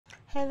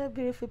Hello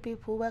beautiful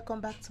people, welcome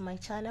back to my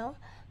channel.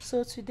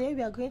 So today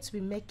we are going to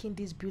be making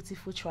this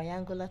beautiful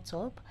triangular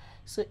top.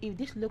 So if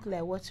this looks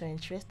like what you're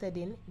interested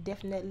in,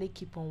 definitely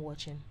keep on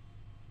watching.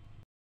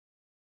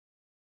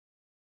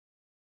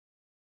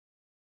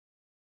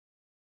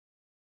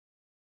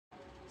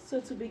 So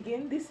to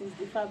begin, this is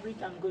the fabric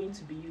I'm going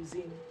to be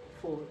using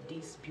for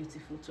this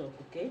beautiful top,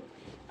 okay?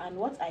 And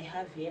what I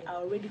have here, I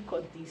already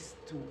cut this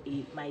to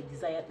my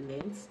desired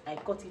length. I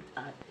cut it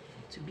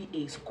to be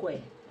a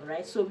square. All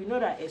right, so we know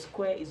that a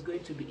square is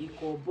going to be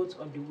equal both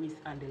on the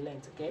width and the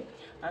length, okay?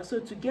 And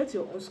so to get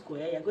your own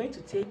square, you're going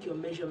to take your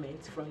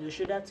measurement from your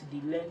shoulder to the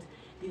length,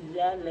 the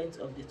desired length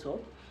of the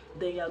top.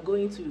 Then you are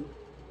going to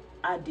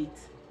add it.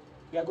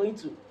 You are going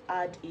to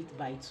add it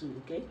by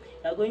 2, okay?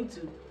 You are going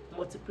to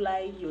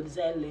multiply your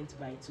desired length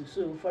by 2.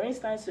 So for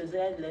instance, your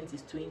desired length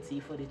is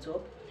 20 for the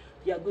top.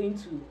 You are going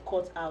to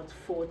cut out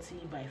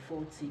 40 by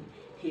 40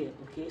 here,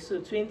 okay?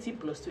 So 20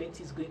 plus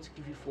 20 is going to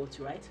give you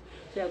 40, right?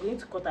 So you are going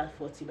to cut out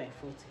 40 by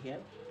 40 here.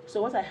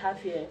 So what I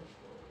have here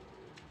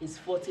is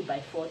 40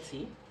 by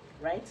 40,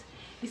 right?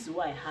 This is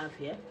what I have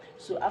here.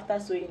 So after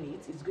sewing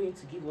it, it's going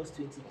to give us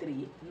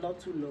 23,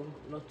 not too long,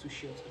 not too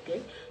short,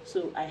 okay?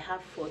 So I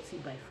have 40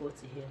 by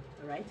 40 here,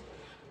 all right?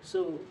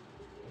 So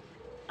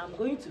I'm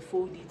going to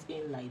fold it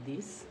in like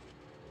this.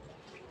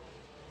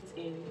 It's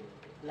in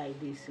like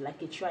this, like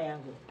a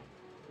triangle,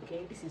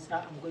 okay? This is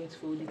how I'm going to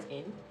fold it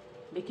in,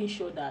 making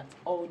sure that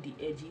all the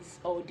edges,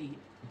 all the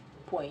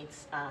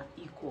points are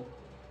equal,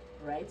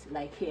 right?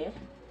 Like here,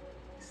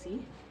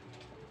 see?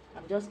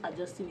 I'm just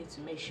adjusting it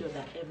to make sure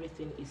that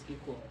everything is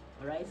equal.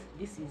 All right,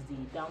 this is the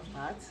down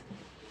part,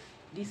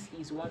 this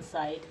is one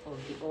side of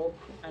the up,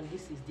 and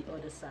this is the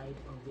other side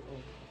of the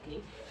up,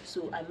 okay?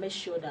 So I make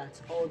sure that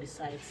all the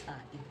sides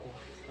are equal.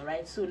 All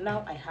right, so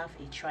now I have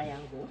a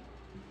triangle.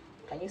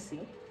 Can you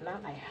see? Now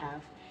I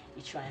have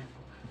a triangle.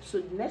 So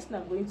the next thing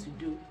I'm going to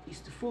do is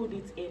to fold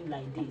it in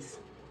like this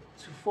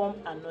to form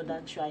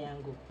another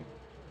triangle,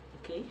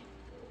 okay?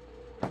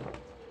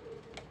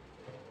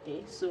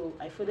 Okay, so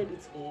I folded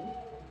it in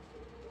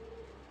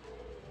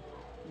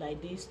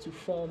like this to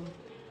form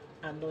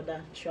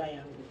another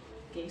triangle.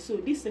 Okay, so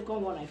this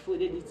second one I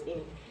folded it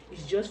in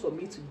is just for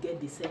me to get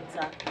the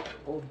center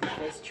of the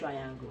first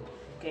triangle.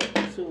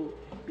 Okay, so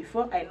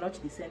before I notch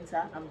the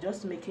center, I'm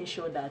just making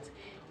sure that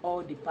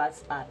all the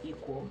parts are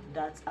equal,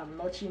 that I'm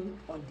notching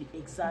on the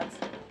exact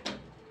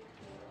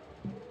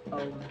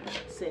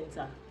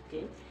center.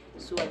 Okay,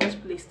 so I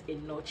just placed a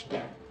notch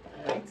there.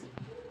 All right,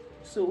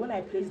 so when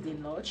I place the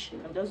notch,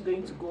 I'm just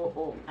going to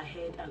go up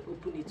ahead and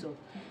open it up.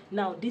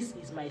 Now this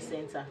is my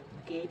center,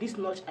 okay? This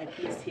notch I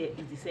placed here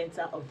is the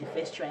center of the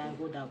first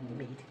triangle that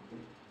we made,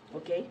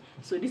 okay?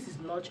 So this is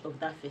notch of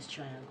that first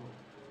triangle.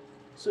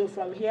 So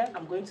from here,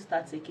 I'm going to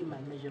start taking my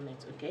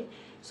measurements, okay?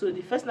 So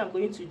the first thing I'm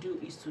going to do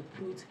is to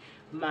put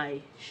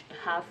my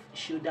half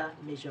shoulder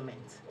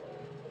measurement.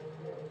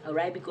 All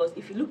right, because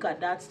if you look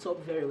at that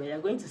top very well, you're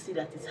going to see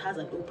that it has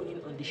an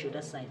opening on the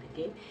shoulder side,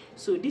 okay?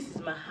 So this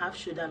is my half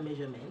shoulder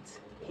measurement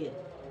here.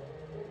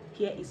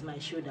 Here is my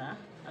shoulder.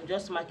 I'm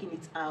just marking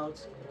it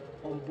out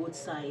on both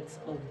sides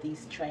of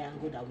this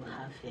triangle that we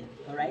have here.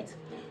 All right,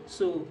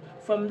 so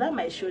from that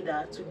my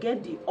shoulder, to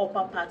get the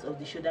upper part of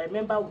the shoulder,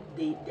 remember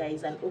there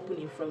is an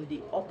opening from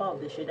the upper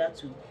of the shoulder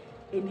to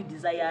any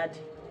desired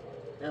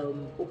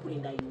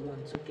opening that you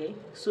want, okay?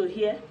 So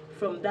here,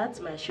 from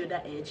that my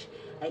shoulder edge,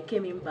 I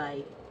came in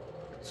by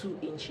 2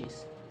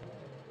 inches,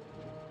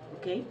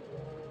 okay?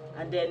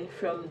 And then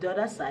from the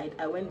other side,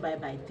 I went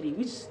by 3,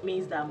 which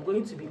means that I'm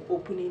going to be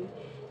opening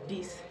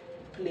this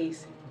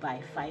place by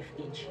 5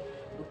 inches.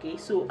 Okay,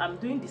 so I'm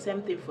doing the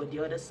same thing for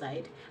the other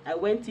side. I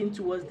went in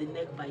towards the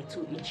neck by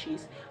 2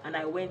 inches, and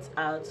I went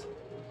out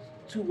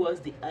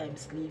towards the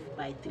sleeve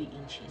by 3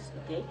 inches.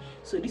 Okay,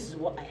 so this is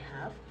what I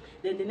have.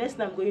 Then the next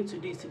thing I'm going to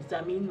do is to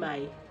determine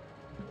my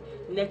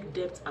neck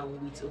depth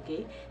and width.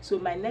 Okay, so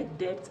my neck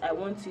depth, I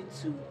want it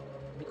to,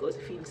 because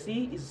if you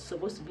see, it's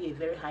supposed to be a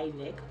very high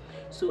neck,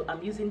 so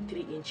I'm using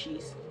 3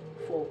 inches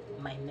for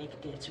my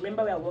neck depth.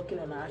 Remember, we are working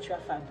on our actual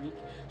fabric,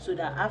 so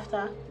that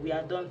after we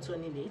are done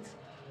turning it,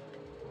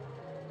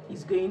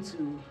 it's going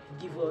to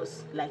give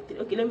us like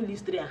okay, let me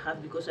use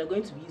 3.5 because we're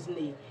going to be using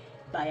a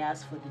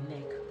bias for the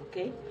neck.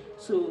 Okay,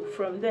 so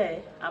from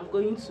there, I'm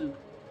going to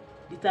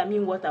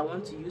determine what I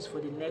want to use for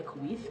the neck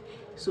width.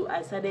 So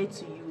I decided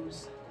to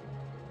use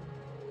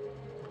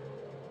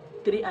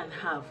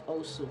 3.5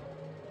 also.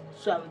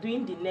 So I'm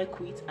doing the neck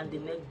width and the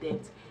neck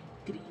depth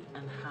 3.5.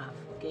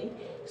 Okay,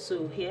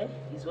 so here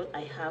is what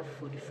I have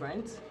for the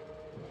front.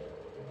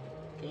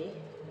 Okay,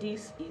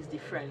 this is the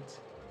front.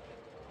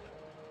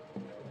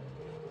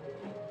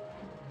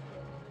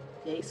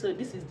 Okay, so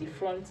this is the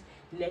front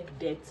neck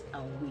depth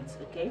and width.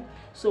 Okay,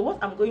 so what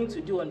I'm going to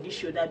do on this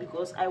shoulder,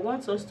 because I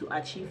want us to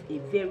achieve a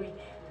very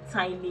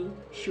tiny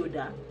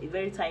shoulder, a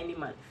very tiny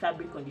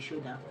fabric on the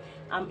shoulder,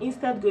 I'm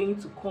instead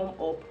going to come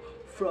up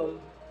from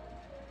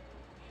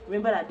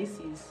Remember that this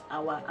is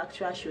our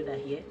actual shoulder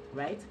here,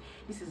 right?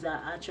 This is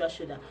our actual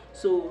shoulder.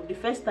 So the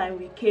first time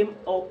we came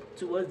up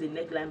towards the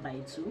neckline by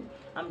 2,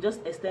 I'm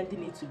just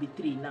extending it to be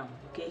 3 now.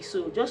 Okay,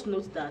 so just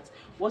note that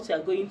what you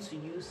are going to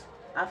use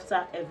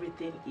after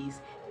everything is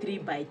 3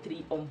 by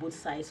 3 on both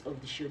sides of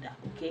the shoulder.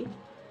 Okay,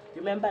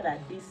 remember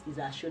that this is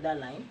our shoulder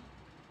line.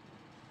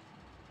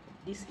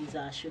 This is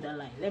our shoulder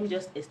line. Let me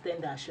just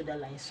extend our shoulder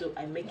line so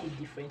I make it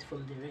different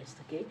from the rest.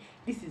 Okay,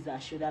 this is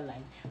our shoulder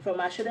line. From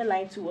our shoulder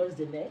line towards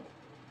the neck,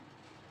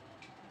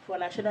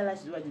 from our shoulder line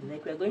towards the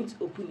neck, we are going to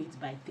open it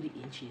by 3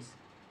 inches.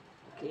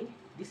 Okay,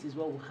 this is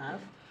what we have,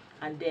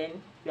 and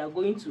then we are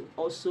going to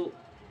also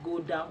go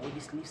down on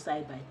the sleeve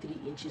side by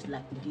 3 inches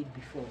like we did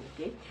before.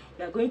 Okay,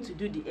 we are going to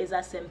do the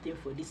exact same thing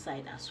for this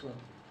side as well,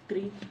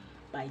 3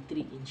 by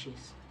 3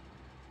 inches.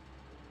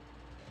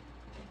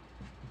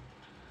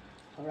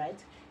 All right,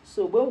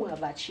 so when we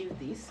have achieved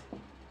this,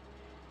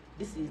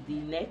 this is the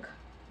neck,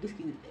 this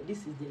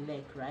is the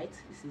neck, right?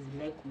 This is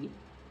the neck width,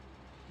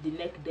 the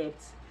neck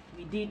depth.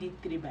 We did it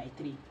 3 by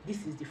 3.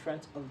 This is the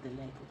front of the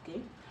neck.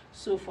 Okay,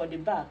 so for the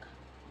back,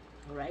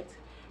 all right,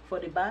 for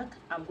the back,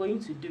 I'm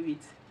going to do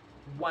it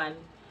 1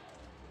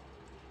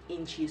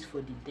 inches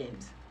for the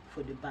depth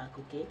for the back.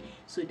 Okay,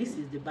 so this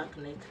is the back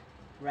neck,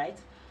 right?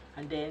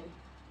 And then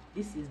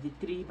this is the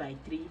 3 by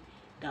 3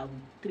 that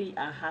we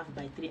 3.5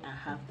 by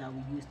 3.5 that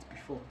we used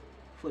before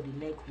for the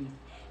neck width,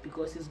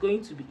 because it's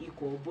going to be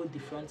equal both the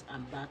front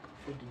and back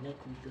for the neck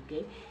width.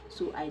 Okay,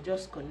 so I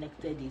just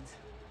connected it.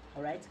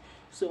 All right,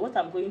 so what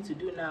I'm going to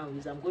do now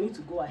is I'm going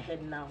to go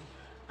ahead now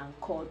and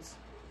cut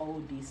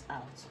all this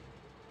out.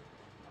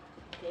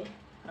 Okay,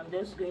 I'm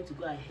just going to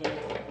go ahead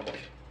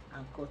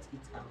and cut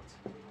it out.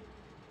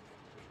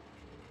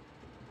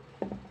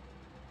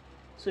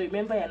 So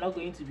remember, you're not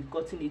going to be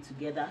cutting it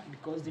together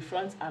because the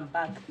front and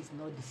back is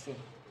not the same.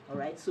 All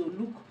right, so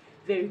look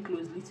very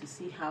closely to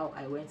see how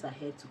I went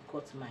ahead to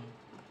cut mine.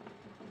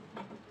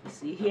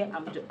 See here,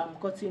 I'm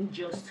cutting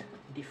just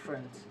the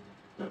front.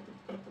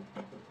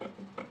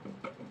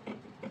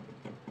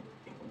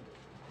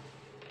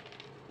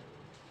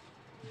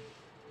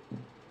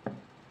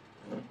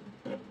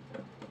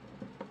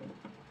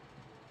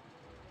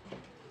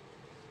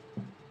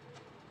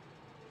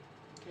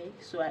 Okay,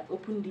 so I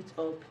opened it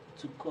up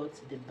to cut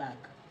the back.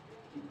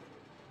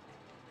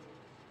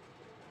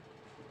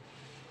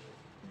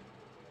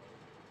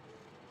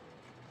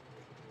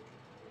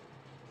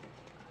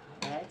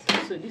 Alright,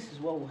 so this is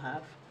what we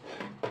have.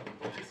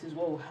 This is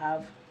what we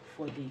have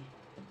for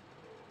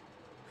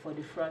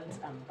the front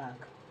and back.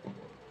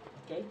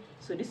 Okay,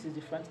 so this is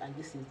the front and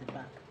this is the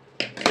back.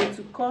 So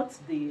to cut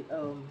the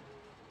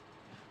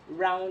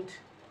round,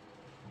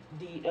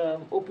 the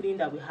opening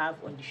that we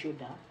have on the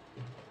shoulder,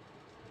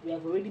 we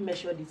have already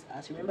measured it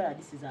as, remember that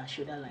this is our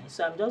shoulder line.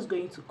 So I'm just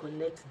going to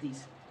connect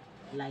this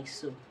like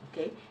so.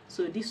 Okay,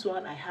 so this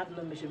one I have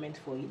no measurement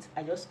for it,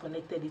 I just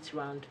connected it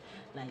round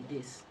like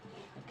this.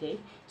 Okay,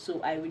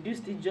 so I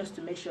reduced it just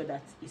to make sure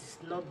that it's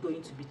not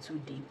going to be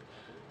too deep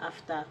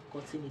after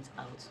cutting it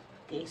out.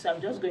 Okay, so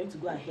I'm just going to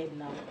go ahead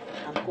now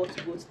and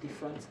cut both the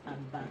front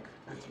and back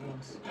at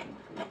once.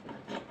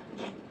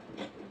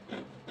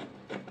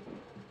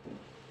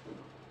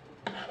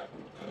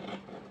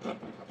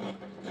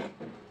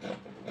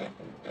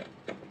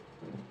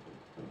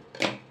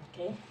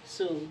 Okay,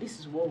 so this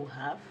is what we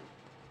have.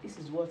 This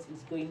is what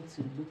it's going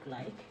to look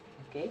like.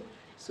 Okay,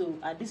 so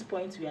at this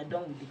point we are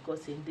done with the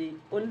cutting. The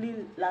only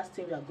last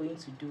thing we are going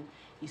to do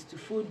is to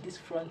fold this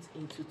front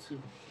into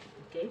 2.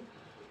 Okay,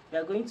 we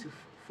are going to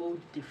fold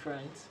the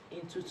front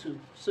into 2.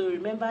 So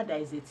remember, there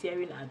is a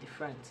tearing at the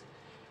front.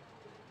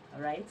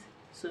 All right,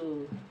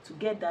 so to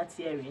get that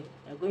tearing,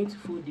 we are going to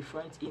fold the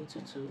front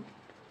into 2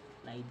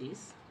 like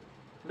this.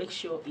 Make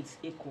sure it's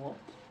equal.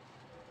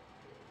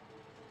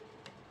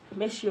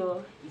 Make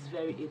sure it's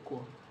very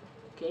equal.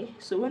 Okay,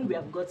 so when we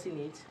have gotten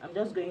it, I'm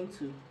just going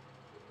to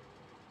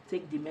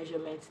take the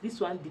measurements. This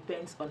one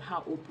depends on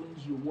how open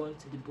you want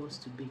the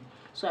bust to be.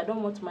 So I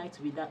don't want mine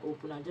to be that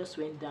open. I just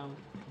went down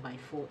by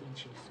 4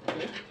 inches.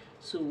 Okay,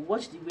 so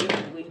watch the way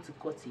I'm going to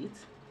cut it.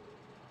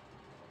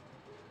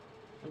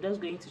 I'm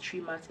just going to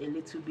trim out a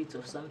little bit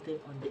of something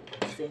on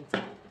the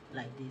center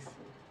like this.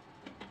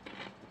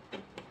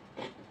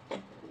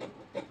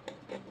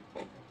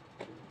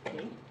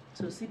 Okay,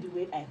 so see the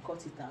way I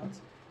cut it out,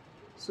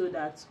 so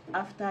that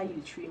after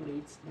you trim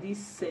it, this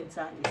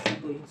center is still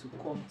going to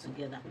come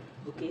together.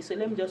 Okay, so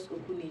let me just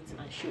open it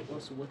and show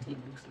us what it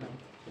looks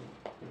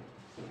like.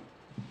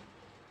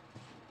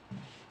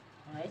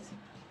 Alright,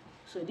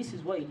 so this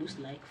is what it looks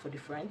like for the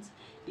front,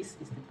 this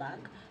is the back,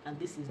 and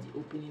this is the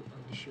opening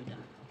on the shoulder.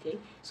 Okay,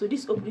 so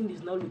this opening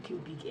is not looking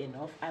big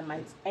enough. I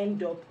might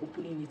end up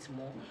opening it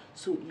more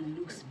so it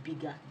looks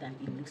bigger than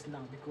it looks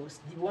now, because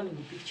the one in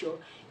the picture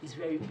is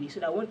very big, so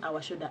that when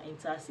our shoulder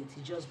enters it,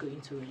 it's just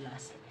going to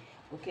relax.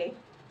 Okay,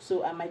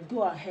 so I might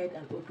go ahead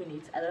and open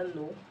it, I don't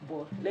know,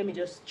 but let me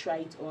just try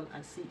it on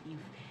and see if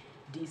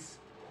this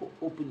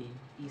opening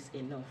is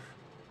enough.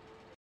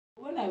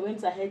 When I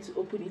went ahead to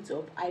open it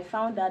up, I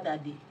found out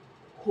that the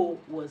hole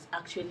was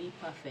actually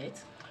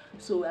perfect.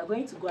 So we are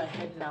going to go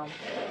ahead now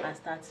and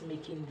start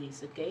making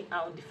this. Okay,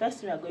 and the first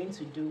thing we are going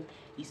to do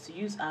is to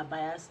use our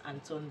bias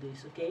and turn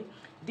this. Okay,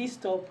 this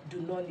top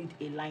do not need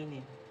a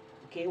lining.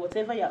 Okay,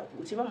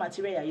 whichever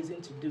material you are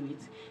using to do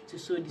it, to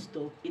sew this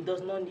top, it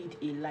does not need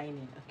a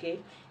lining. Okay,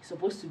 it's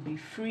supposed to be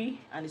free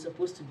and it's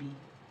supposed to be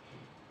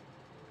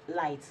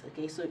light.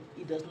 Okay, so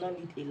it does not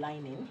need a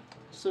lining.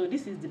 So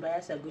this is the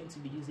bias we are going to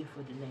be using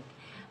for the neck,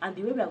 and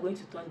the way we are going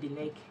to turn the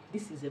neck,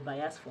 this is a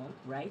bias form,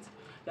 right?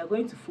 We are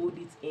going to fold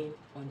it in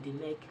on the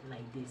neck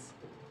like this.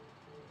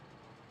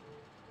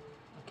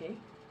 Okay,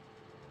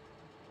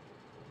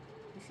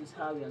 this is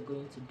how we are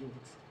going to do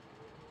it.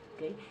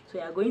 Okay, so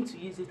you are going to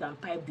use it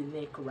and pipe the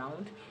neck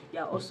round. You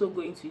are also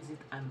going to use it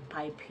and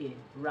pipe here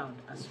round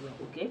as well.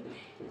 Okay,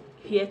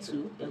 here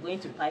too you're going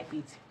to pipe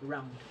it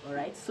round. All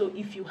right, so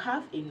if you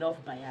have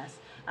enough bias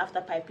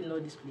after piping all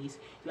this place,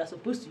 you are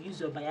supposed to use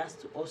your bias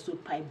to also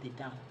pipe the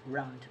down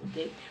round.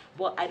 Okay,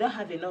 but I don't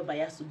have enough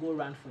bias to go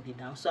round for the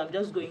down, so I'm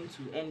just going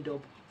to end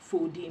up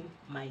folding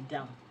my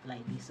down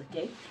like this.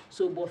 Okay,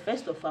 so but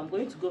first of all, I'm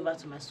going to go over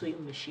to my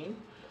sewing machine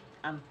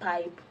and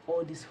pipe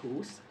all these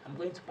holes. I'm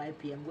going to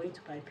pipe here, I'm going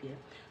to pipe here,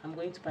 I'm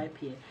going to pipe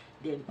here,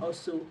 then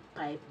also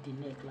pipe the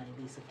neck like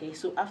this. Okay,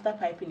 so after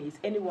piping it,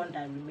 any one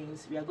that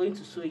remains, we are going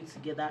to sew it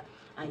together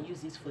and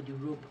use it for the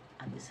rope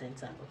at the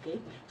center.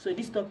 Okay, so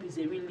this top is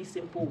a really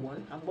simple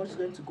one. I'm just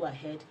going to go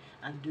ahead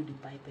and do the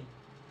piping.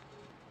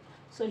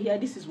 So here,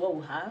 this is what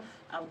we have.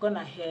 I've gone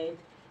ahead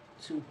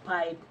to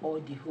pipe all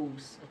the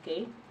holes.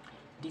 Okay,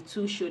 the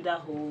two shoulder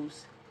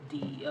holes,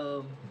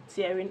 the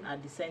tearing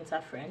at the center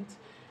front,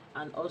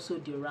 and also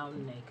the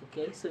round neck.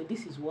 Okay, so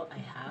this is what I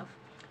have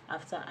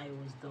after I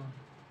was done.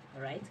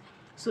 All right,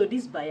 so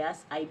this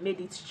bias, I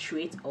made it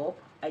straight up.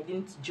 I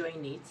didn't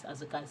join it,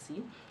 as you can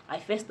see. I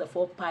first of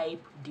all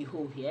pipe the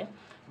hole here,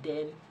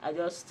 then I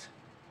just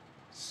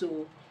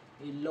sew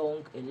a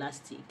long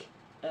elastic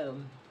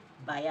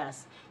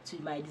bias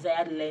to my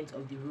desired length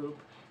of the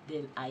rope,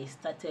 then I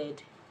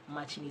started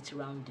matching it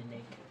around the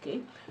neck.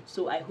 Okay,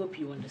 so I hope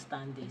you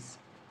understand this.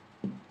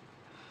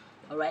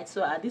 Alright,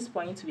 so at this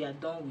point we are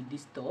done with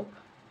this top.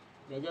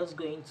 We are just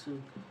going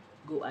to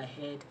go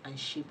ahead and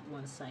shape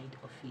one side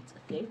of it.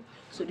 Okay,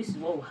 so this is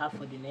what we have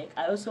for the neck.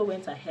 I also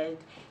went ahead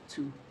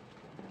to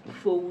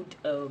fold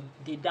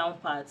the down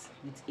part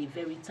with a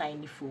very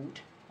tiny fold.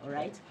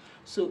 Alright,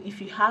 so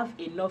if you have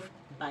enough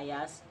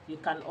bias, you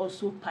can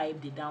also pipe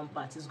the down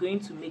part. It's going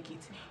to make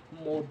it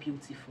more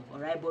beautiful.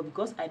 Alright, but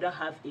because I don't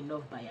have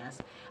enough bias,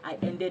 I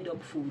ended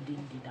up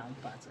folding the down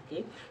part.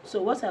 Okay, so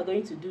what I'm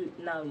going to do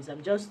now is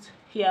I'm just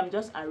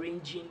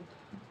arranging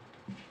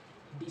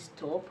this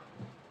top.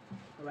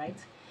 Alright,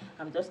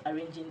 I'm just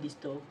arranging this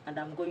top and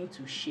I'm going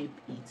to shape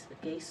it.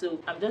 Okay,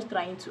 so I'm just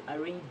trying to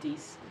arrange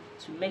this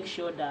to make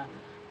sure that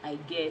I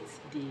get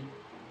the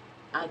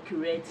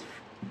accurate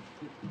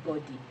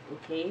body,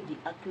 okay, the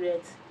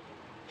accurate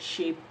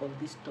shape of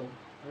this top.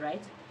 All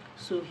right,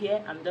 so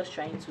here I'm just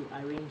trying to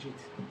arrange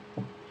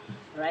it.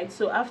 All right,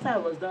 so after I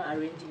was done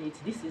arranging it,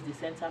 this is the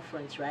center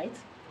front, right?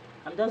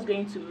 I'm just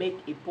going to make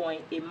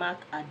a mark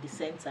at the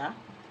center.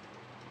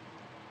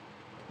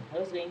 I'm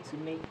just going to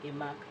make a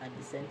mark at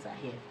the center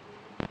here.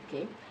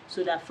 Okay,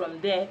 so that from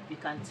there we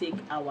can take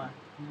our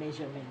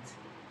measurement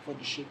for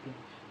the shaping.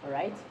 All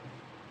right,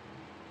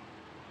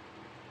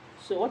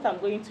 so what I'm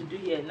going to do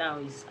here now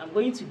is I'm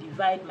going to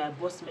divide my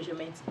bust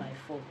measurement by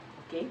 4.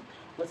 Okay,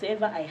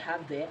 whatever I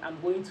have there, I'm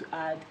going to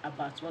add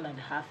about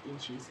 1.5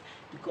 inches,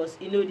 because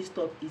you know this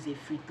top is a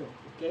free top.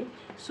 Okay,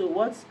 so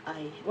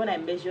when I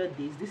measure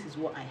this is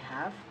what I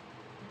have,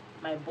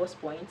 my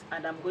bust point,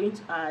 and I'm going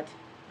to add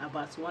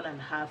about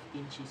 1.5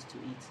 inches to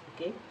it.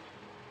 Okay,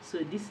 so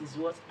this is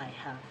what I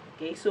have.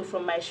 Okay, so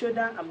from my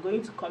shoulder I'm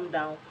going to come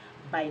down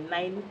by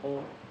 9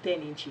 or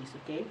 10 inches.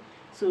 Okay,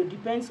 so it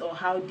depends on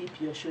how deep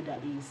your shoulder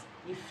is.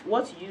 If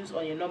what you use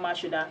on your normal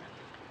shoulder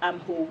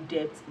armhole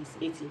depth is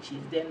 8 inches,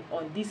 then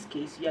on this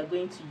case you are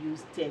going to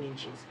use 10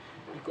 inches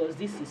because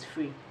this is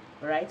free.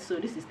 All right, so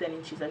this is 10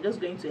 inches. I'm just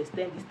going to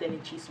extend this 10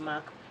 inches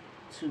mark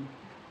to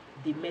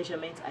the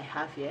measurement I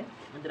have here,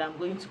 and then I'm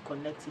going to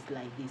connect it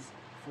like this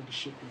for the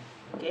shaping.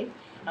 Okay,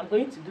 I'm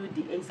going to do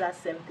the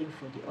exact same thing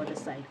for the other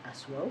side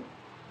as well.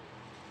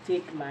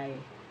 Take my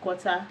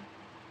quarter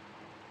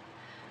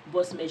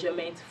bust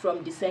measurement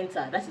from the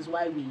center. That is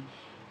why we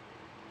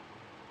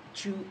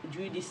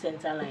drew this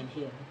center line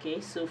here. Okay,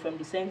 so from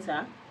the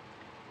center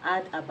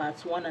add about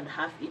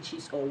 1.5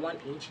 inches or 1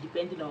 inch,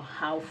 depending on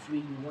how free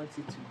you want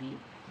it to be.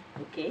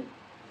 Okay,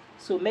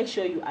 so make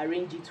sure you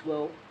arrange it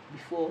well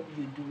before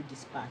you do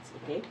this part.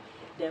 Okay,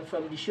 then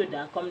from the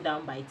shoulder come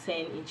down by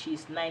 10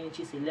 inches, 9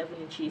 inches, 11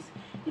 inches,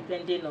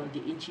 depending on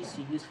the inches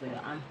you use for your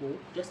armhole.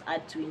 Just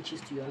add 2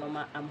 inches to your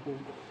normal armhole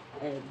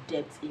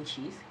depth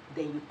inches,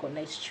 then you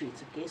connect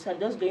straight. Okay, so I'm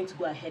just going to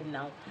go ahead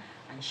now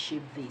and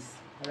shape this.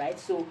 All right,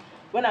 so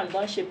when I'm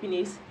done shaping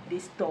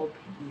this top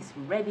is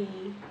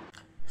ready.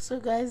 So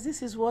guys,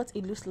 this is what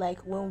it looks like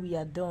when we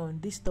are done.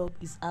 This top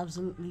is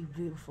absolutely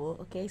beautiful.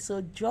 Okay,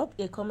 so drop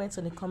a comment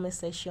on the comment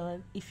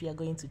section if you are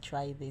going to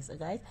try this.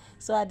 Okay,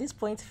 so at this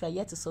point, if you are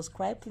yet to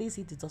subscribe, please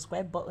hit the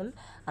subscribe button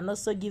and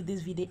also give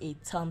this video a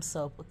thumbs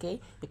up.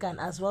 Okay, you can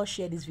as well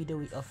share this video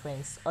with your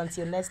friends.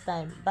 Until next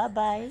time, bye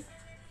bye.